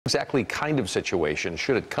exactly kind of situation,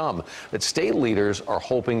 should it come, that state leaders are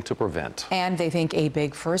hoping to prevent. And they think a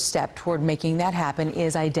big first step toward making that happen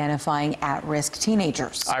is identifying at-risk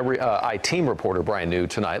teenagers. I-Team reporter Brian New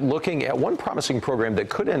tonight looking at one promising program that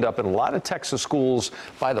could end up in a lot of Texas schools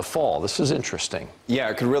by the fall. This is interesting. Yeah,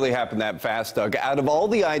 it could really happen that fast, Doug. Out of all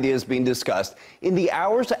the ideas being discussed, in the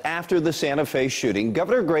hours after the Santa Fe shooting,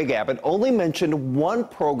 Governor Greg Abbott only mentioned one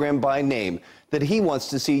program by name that he wants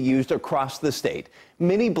to see used across the state.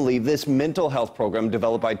 Many believe this mental health program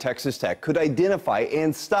developed by Texas Tech could identify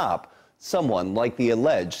and stop someone like the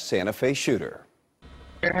alleged Santa Fe shooter.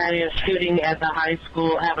 They're having a shooting at the high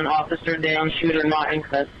school, have an officer down, shooter not in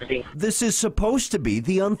custody. This is supposed to be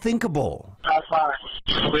the unthinkable. Shots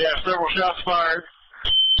fired. We have several shots fired,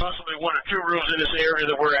 possibly one or two rooms in this area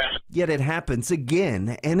that we're at. Yet it happens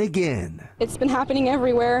again and again. It's been happening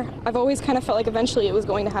everywhere. I've always kind of felt like eventually it was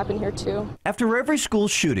going to happen here too. After every school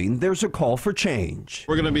shooting, there's a call for change.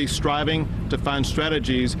 We're going to be striving to find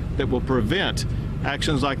strategies that will prevent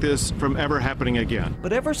actions like this from ever happening again.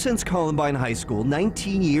 But ever since Columbine High School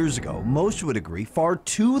 19 years ago, most would agree far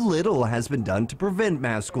too little has been done to prevent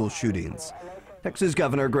mass school shootings. Texas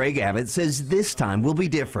Governor Greg Abbott says this time will be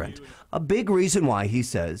different. A big reason why, he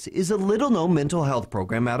says, is a little-known mental health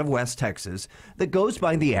program out of West Texas that goes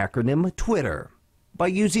by the acronym Twitter. By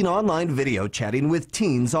using online video chatting with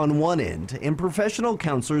teens on one end and professional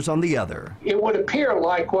counselors on the other. It would appear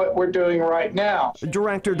like what we're doing right now.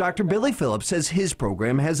 Director Dr. Billy Phillips says his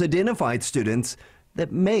program has identified students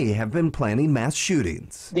that may have been planning mass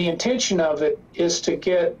shootings. The intention of it is to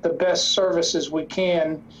get the best services we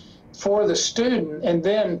can for the student and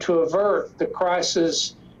then to avert the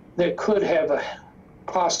crisis that could have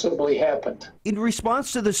possibly happened. In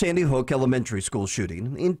response to the Sandy Hook Elementary School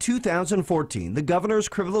shooting, in 2014, the governor's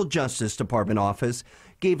Criminal Justice Department office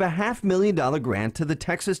gave a $500,000 grant to the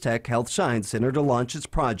Texas Tech Health Science Center to launch its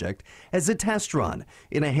project as a test run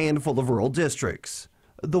in a handful of rural districts.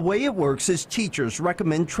 The way it works is teachers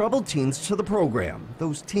recommend troubled teens to the program.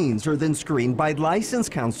 Those teens are then screened by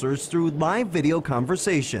licensed counselors through live video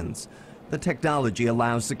conversations. The technology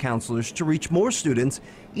allows the counselors to reach more students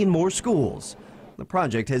in more schools. The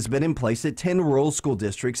project has been in place at 10 rural school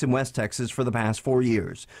districts in West Texas for the past 4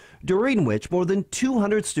 years, during which more than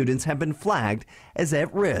 200 students have been flagged as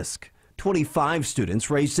at risk. 25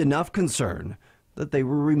 students raised enough concern that they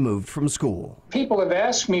were removed from school. People have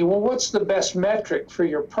asked me, well, what's the best metric for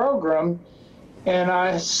your program? And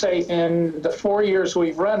I say, in the 4 years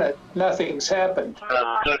we've run it, nothing's happened.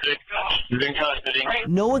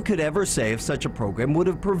 No one could ever say if such a program would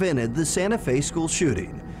have prevented the Santa Fe school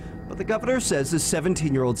shooting. But the governor says the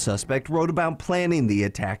 17-year-old suspect wrote about planning the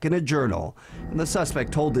attack in a journal. And the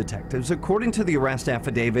suspect told detectives, according to the arrest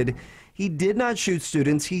affidavit, he did not shoot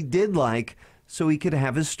students he did like so he could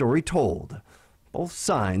have his story told. Both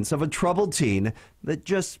signs of a troubled teen that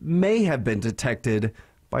just may have been detected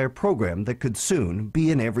by a program that could soon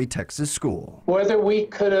be in every Texas school. Whether we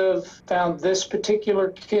could have found this particular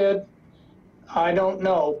kid, I don't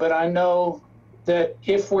know, but I know that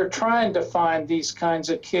if we're trying to find these kinds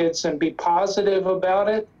of kids and be positive about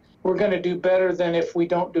it, we're going to do better than if we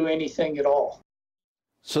don't do anything at all.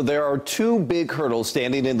 So there are two big hurdles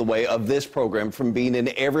standing in the way of this program from being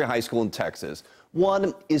in every high school in Texas.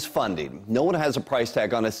 One is funding. No one has a price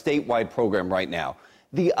tag on a statewide program right now.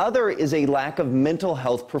 The other is a lack of mental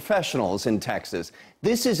health professionals in Texas.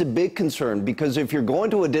 This is a big concern because if you're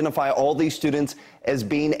going to identify all these students as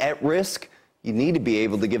being at risk, you need to be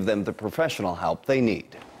able to give them the professional help they need.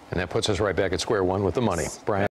 And that puts us right back at square one with the money. Brian.